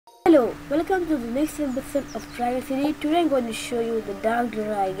Hello, welcome to the next episode of Dragon City. Today I'm going to show you the Dark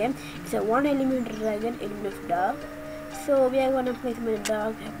Dragon. It's a one element dragon, element of dark. So we are going to place him in the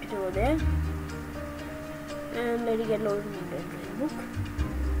dark, have to over there. And let it get loaded in the dragon book.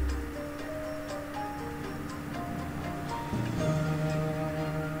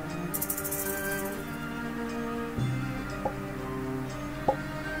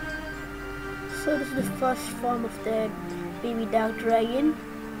 So this is the first form of the baby Dark Dragon.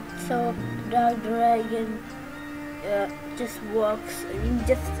 So Dark Dragon just walks in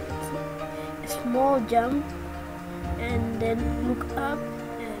just a small jump and then look up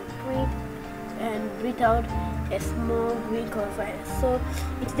and breathe out a small green color fire. So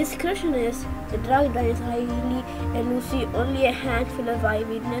its description is the Dark Dragon is highly elusive. Only a handful of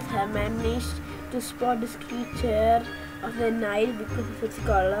eyewitnesses have managed to spot this creature of the night because of its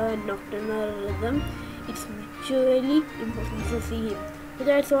color and nocturnal rhythm. It's visually impossible to see him. So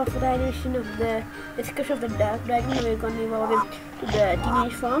that's all for the animation of the description of the Dark Dragon. Now we're going to evolve him to the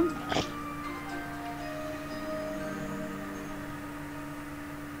teenage form.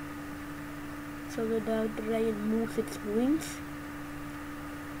 So the Dark Dragon moves its wings.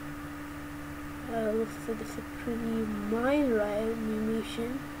 Looks like it's a pretty mild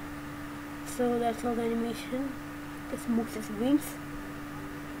animation. So that's all the animation. Just moves its wings.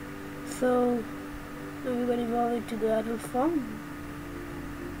 So now we're going to evolve it to the adult form.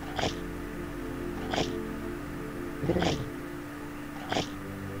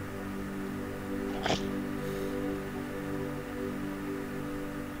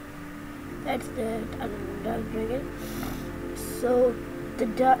 That's the Dark Dragon. So the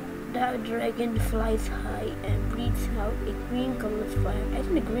Dark Dragon flies high and breathes out a green color fire. I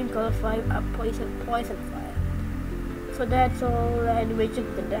think the green color fire are poison fire. So that's all the animation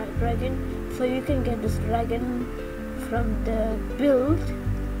of the Dark Dragon. So you can get this dragon from the build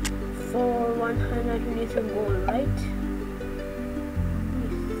for 127 gold, right?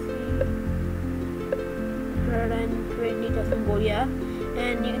 Let me see. 120,000 gold, yeah.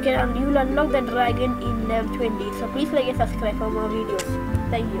 And you will unlock the dragon in level 20. So please like and subscribe for more videos.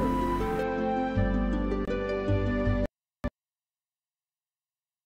 Thank you.